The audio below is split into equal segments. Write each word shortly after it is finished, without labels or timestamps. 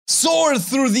Soar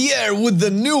through the air with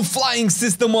the new flying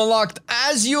system unlocked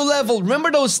as you level. Remember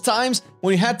those times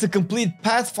when you had to complete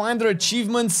Pathfinder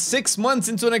achievements 6 months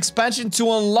into an expansion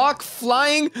to unlock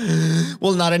flying?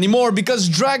 Well, not anymore, because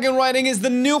Dragonriding is the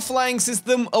new flying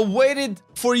system awaiting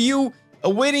you.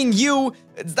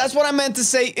 That's what I meant to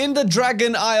say, in the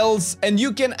Dragon Isles, and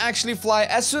you can actually fly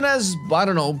as soon as, I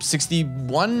don't know,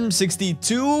 61,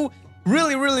 62?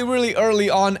 Really early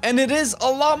on, and it is a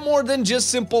lot more than just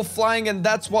simple flying, and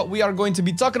that's what we are going to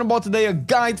be talking about today. A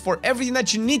guide for everything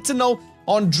that you need to know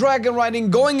on dragon riding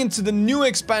going into the new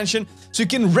expansion, so you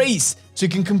can race, so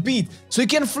you can compete, so you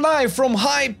can fly from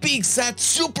high peaks at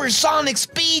supersonic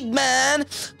speed, man.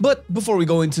 But before we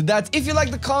go into that, if you like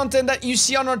the content that you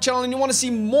see on our channel and you want to see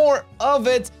more of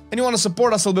it, and you want to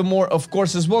support us a little bit more, of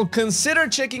course, as well, consider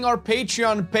checking our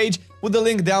Patreon page with the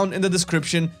link down in the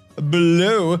description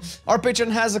below. Our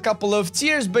Patreon has a couple of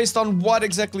tiers based on what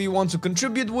exactly you want to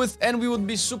contribute with, and we would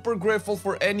be super grateful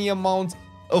for any amount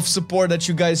of support that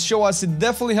you guys show us. It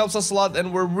definitely helps us a lot,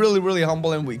 and we're really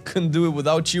humble, and we couldn't do it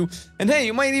without you. And hey,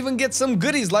 you might even get some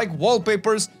goodies like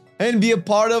wallpapers and be a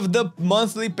part of the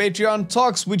monthly Patreon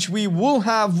talks, which we will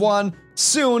have one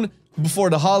soon before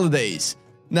the holidays.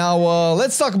 Now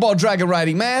let's talk about dragon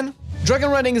riding, man.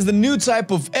 Dragon riding is the new type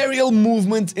of aerial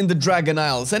movement in the Dragon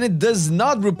Isles, and it does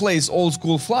not replace old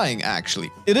school flying,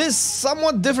 actually. It is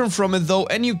somewhat different from it though,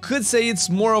 and you could say it's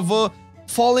more of a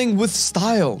falling with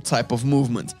style type of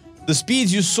movement. The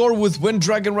speeds you soar with when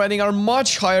dragon riding are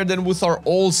much higher than with our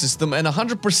old system, and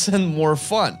 100% more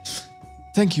fun.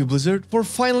 Thank you, Blizzard, for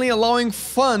finally allowing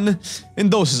fun in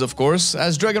doses, of course,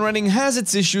 as dragon riding has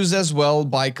its issues as well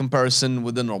by comparison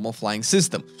with the normal flying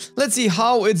system. Let's see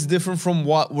how it's different from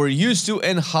what we're used to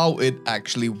and how it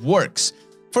actually works.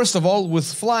 First of all, with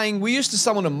flying, we used to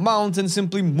summon a mount and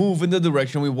simply move in the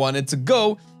direction we wanted to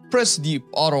go, press the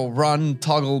auto run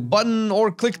toggle button or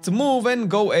click to move and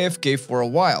go AFK for a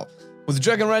while. With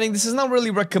dragon riding, this is not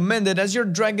really recommended as your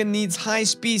dragon needs high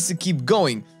speeds to keep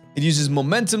going. It uses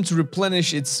momentum to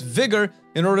replenish its vigor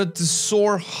in order to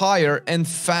soar higher and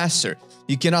faster.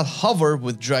 You cannot hover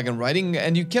with dragon riding,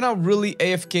 and you cannot really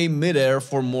AFK midair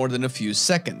for more than a few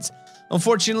seconds.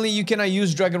 Unfortunately, you cannot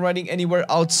use dragon riding anywhere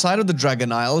outside of the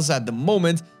Dragon Isles at the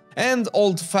moment, and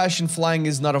old-fashioned flying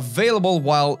is not available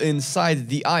while inside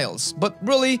the Isles. But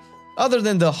really, other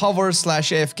than the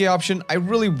hover/AFK option, I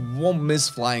really won't miss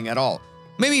flying at all.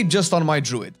 Maybe just on my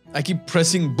druid. I keep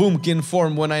pressing boomkin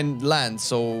form when I land,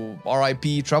 so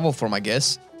RIP travel form, I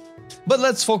guess. But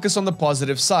let's focus on the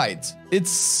positive side. It's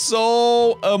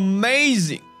so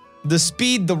amazing! The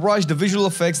speed, the rush, the visual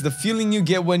effects, the feeling you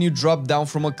get when you drop down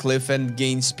from a cliff and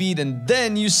gain speed, and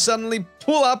then you suddenly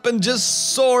pull up and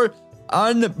just soar.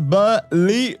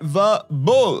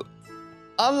 Unbelievable!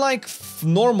 Unlike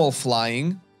normal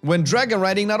flying, when dragon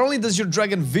riding, not only does your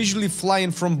dragon visually fly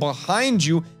in from behind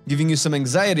you, giving you some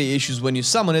anxiety issues when you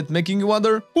summon it, making you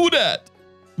wonder, who dat?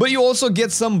 But you also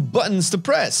get some buttons to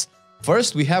press.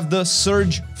 First, we have the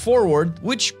surge forward,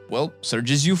 which, well,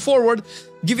 surges you forward,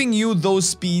 giving you those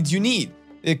speeds you need.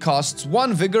 It costs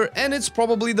 1 vigor, and it's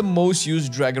probably the most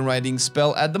used dragon riding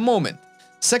spell at the moment.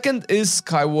 Second is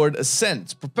Skyward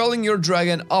Ascent, propelling your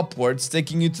dragon upwards,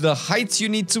 taking you to the heights you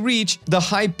need to reach, the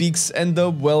high peaks and the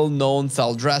well-known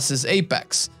Thaldras's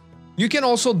apex. You can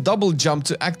also double jump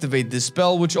to activate this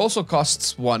spell, which also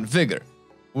costs 1 vigor.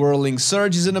 Whirling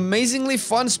Surge is an amazingly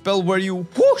fun spell where you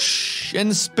whoosh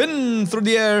and spin through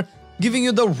the air, giving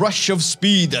you the rush of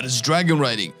speed that is dragon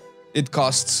riding. It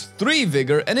costs 3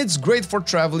 vigor, and it's great for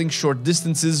traveling short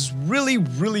distances really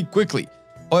quickly.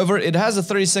 However, it has a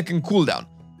 30-second cooldown.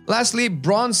 Lastly,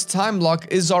 Bronze Time Lock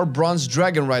is our bronze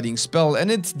dragon riding spell, and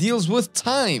it deals with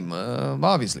time,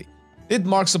 obviously. It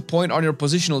marks a point on your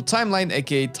positional timeline,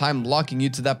 aka time locking you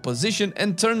to that position,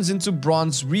 and turns into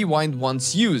Bronze Rewind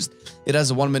once used. It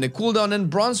has a 1-minute cooldown, and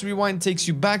Bronze Rewind takes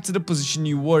you back to the position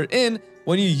you were in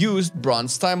when you used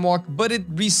Bronze Time Walk, but it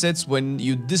resets when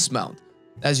you dismount.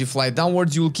 As you fly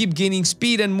downwards, you will keep gaining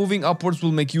speed, and moving upwards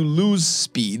will make you lose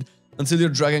speed until your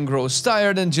dragon grows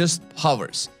tired and just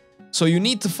hovers. So you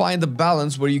need to find a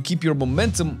balance where you keep your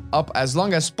momentum up as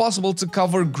long as possible to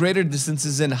cover greater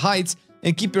distances and heights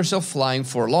and keep yourself flying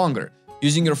for longer.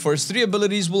 Using your first 3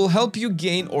 abilities will help you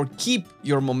gain or keep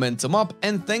your momentum up,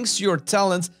 and thanks to your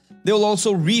talents, they will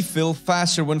also refill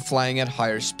faster when flying at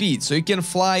higher speeds, so you can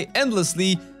fly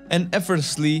endlessly and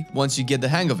effortlessly once you get the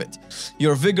hang of it.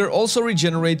 Your vigor also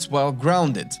regenerates while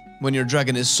grounded. When your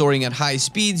dragon is soaring at high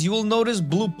speeds, you will notice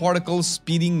blue particles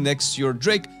speeding next to your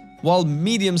drake, while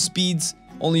medium speeds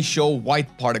only show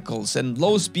white particles and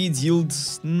low speeds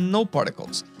yields no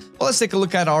particles. Well, let's take a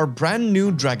look at our brand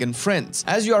new dragon friends.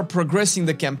 As you are progressing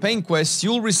the campaign quests,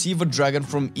 you'll receive a dragon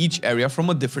from each area from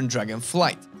a different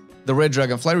Dragonflight. The red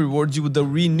Dragonfly rewards you with the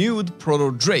renewed Proto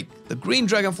Drake. The green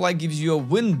Dragonfly gives you a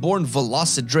Windborn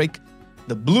Velocid Drake.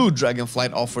 The blue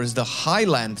Dragonflight offers the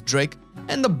Highland Drake.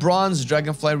 And the bronze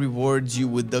Dragonfly rewards you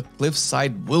with the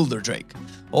Cliffside Wilder Drake.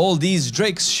 All these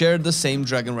drakes share the same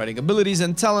dragon riding abilities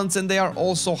and talents, and they are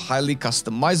also highly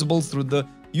customizable through the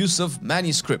use of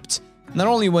manuscripts. Not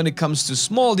only when it comes to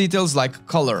small details like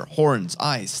color, horns,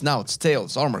 eyes, snouts,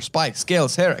 tails, armor, spikes,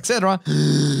 scales, hair, etc.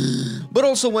 but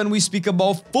also when we speak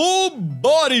about full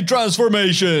body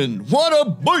transformation. What a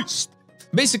beast!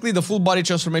 Basically, the full body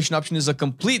transformation option is a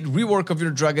complete rework of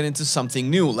your dragon into something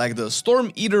new, like the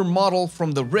Storm Eater model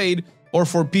from the raid, or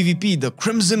for PvP, the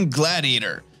Crimson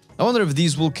Gladiator. I wonder if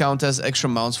these will count as extra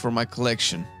mounts for my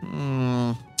collection.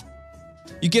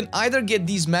 You can either get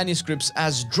these manuscripts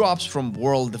as drops from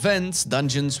world events,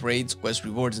 dungeons, raids, quest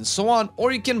rewards, and so on,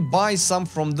 or you can buy some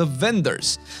from the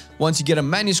vendors. Once you get a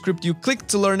manuscript, you click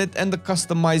to learn it, and the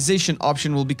customization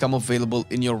option will become available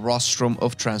in your rostrum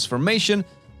of transformation.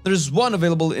 There's one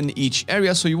available in each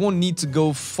area, so you won't need to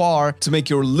go far to make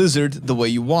your lizard the way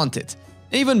you want it.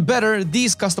 Even better,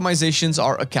 these customizations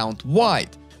are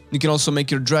account-wide. You can also make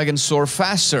your dragon soar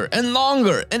faster and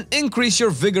longer and increase your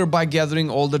vigor by gathering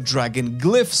all the dragon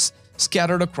glyphs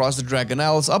scattered across the Dragon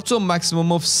Isles up to a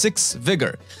maximum of 6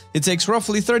 vigor. It takes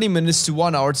roughly 30 minutes to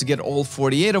 1 hour to get all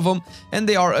 48 of them, and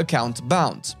they are account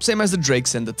bound, same as the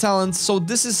drakes and the talents, so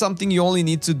this is something you only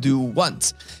need to do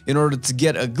once. In order to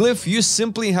get a glyph, you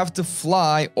simply have to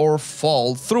fly or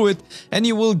fall through it, and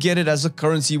you will get it as a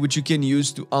currency which you can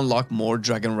use to unlock more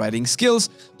dragon riding skills,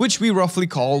 which we roughly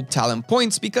call talent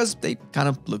points because they kind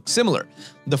of look similar.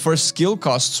 The first skill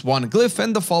costs 1 glyph,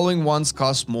 and the following ones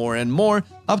cost more and more,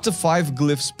 up to 5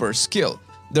 glyphs per skill.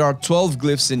 There are 12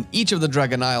 glyphs in each of the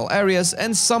Dragon Isle areas,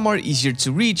 and some are easier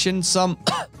to reach and some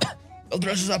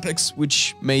Eldrash's epics,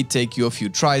 which may take you a few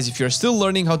tries if you're still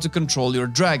learning how to control your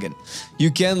dragon.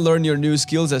 You can learn your new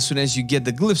skills as soon as you get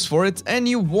the glyphs for it, and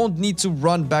you won't need to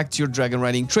run back to your dragon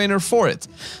riding trainer for it.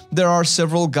 There are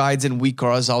several guides and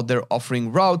Wikaras out there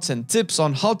offering routes and tips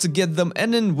on how to get them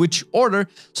and in which order,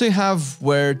 so you have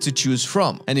where to choose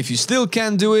from. And if you still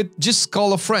can't do it, just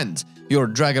call a friend. Your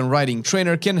dragon riding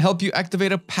trainer can help you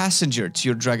activate a passenger to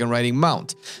your dragon riding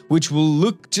mount, which will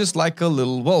look just like a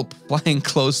little whelp flying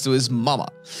close to his mama.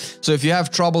 So if you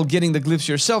have trouble getting the glyphs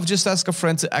yourself, just ask a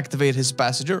friend to activate his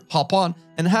passenger, hop on,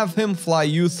 and have him fly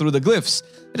you through the glyphs.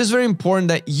 It is very important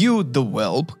that you, the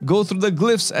whelp, go through the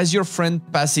glyphs, as your friend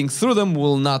passing through them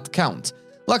will not count.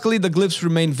 Luckily, the glyphs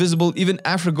remain visible even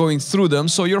after going through them,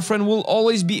 so your friend will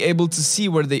always be able to see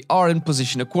where they are and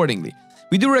position accordingly.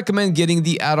 We do recommend getting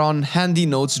the add-on Handy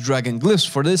Notes Dragon Glyphs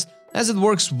for this, as it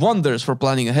works wonders for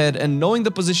planning ahead and knowing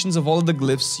the positions of all of the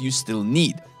glyphs you still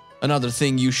need. Another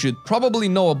thing you should probably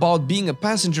know about being a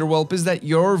passenger whelp is that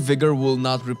your vigor will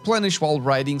not replenish while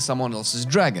riding someone else's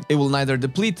dragon. It will neither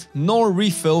deplete nor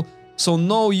refill, so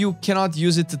no, you cannot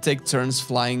use it to take turns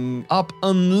flying up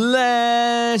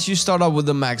unless you start out with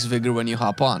the max vigor when you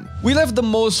hop on. We left the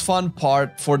most fun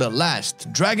part for the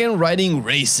last, Dragonriding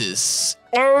Races.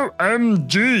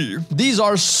 OMG! These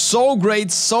are so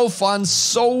great, so fun,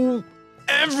 so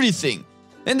everything.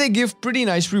 And they give pretty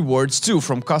nice rewards too,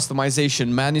 from customization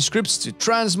manuscripts to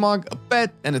transmog, a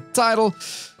pet, and a title.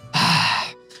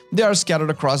 They are scattered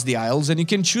across the isles, and you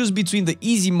can choose between the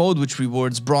easy mode, which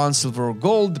rewards bronze, silver, or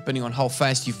gold, depending on how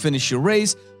fast you finish your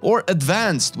race, or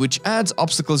advanced, which adds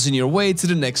obstacles in your way to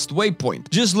the next waypoint.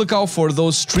 Just look out for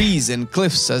those trees and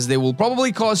cliffs, as they will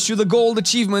probably cost you the gold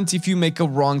achievement if you make a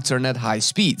wrong turn at high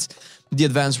speeds. The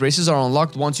advanced races are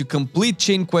unlocked once you complete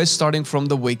chain quests, starting from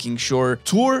the Waking Shore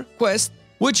Tour quest,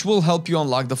 which will help you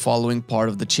unlock the following part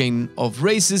of the chain of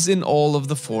races in all of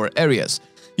the 4 areas.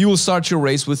 You will start your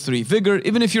race with 3 vigor,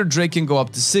 even if your drake can go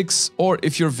up to 6, or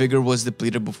if your vigor was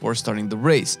depleted before starting the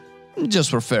race,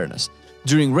 just for fairness.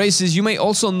 During races, you may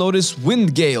also notice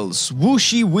wind gales,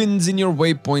 whooshy winds in your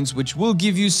waypoints, which will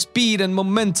give you speed and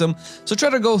momentum, so try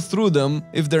to go through them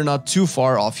if they're not too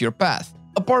far off your path.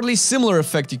 A partly similar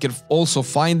effect you can also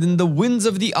find in the winds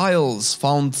of the isles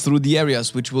found through the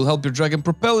areas, which will help your dragon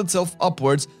propel itself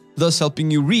upwards, thus helping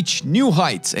you reach new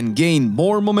heights and gain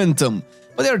more momentum.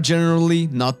 But they are generally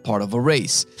not part of a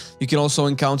race. You can also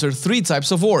encounter 3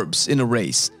 types of orbs in a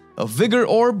race. A vigor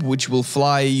orb, which will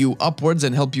fly you upwards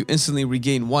and help you instantly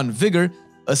regain 1 vigor.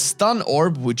 A stun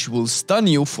orb, which will stun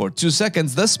you for 2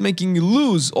 seconds, thus making you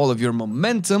lose all of your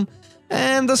momentum.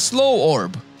 And a slow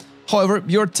orb. However,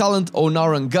 your talent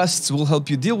Onaran Gusts will help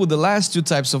you deal with the last 2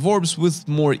 types of orbs with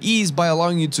more ease by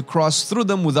allowing you to cross through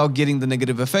them without getting the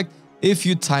negative effect if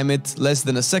you time it less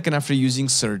than a second after using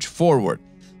Surge Forward.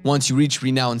 Once you reach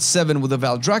Renown 7 with a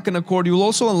Valdrakken Accord, you'll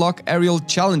also unlock Aerial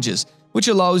Challenges, which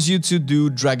allows you to do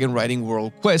Dragonriding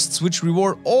World Quests, which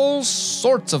reward all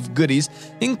sorts of goodies,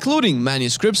 including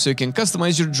manuscripts, so you can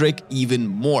customize your Drake even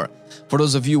more. For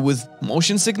those of you with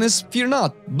motion sickness, fear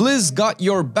not, Blizz got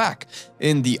your back.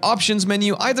 In the options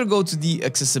menu, either go to the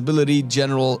Accessibility,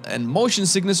 General, and Motion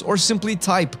Sickness, or simply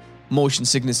type Motion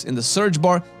Sickness in the search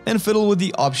bar and fiddle with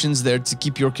the options there to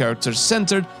keep your character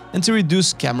centered and to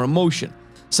reduce camera motion.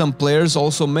 Some players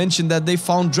also mentioned that they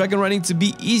found Dragonriding to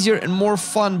be easier and more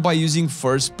fun by using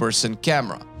first-person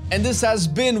camera. And this has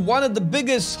been one of the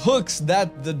biggest hooks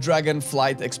that the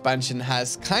Dragonflight expansion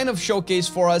has kind of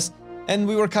showcased for us, and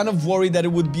we were kind of worried that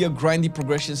it would be a grindy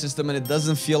progression system, and it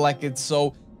doesn't feel like it's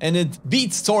so, and it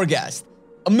beats Torghast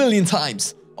a million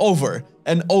times over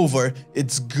and over.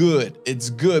 It's good,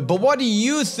 but what do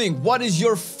you think? What is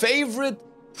your favorite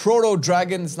proto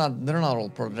dragon? They're not all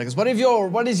proto dragons. What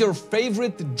is your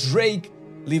favorite Drake?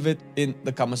 Leave it in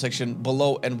the comment section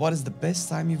below. And what is the best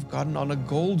time you've gotten on a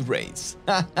gold race?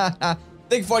 Thank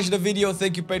you for watching the video.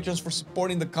 Thank you, patrons, for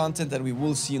supporting the content, and we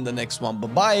will see you in the next one.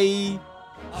 Bye-bye.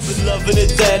 I've been loving it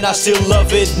then, I still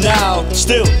love it now.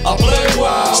 Still, I play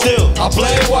WoW. Still, I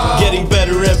play WoW. Getting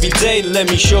better every day, let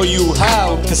me show you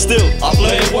how. Cause still, I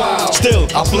play WoW. Still,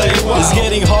 I play WoW. It's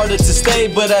getting harder to stay,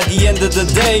 but at the end of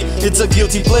the day, it's a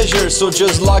guilty pleasure, so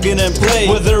just log in and play.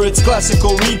 Whether it's classic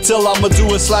or retail, I'ma do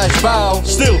a /bow.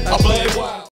 Still, I play WoW.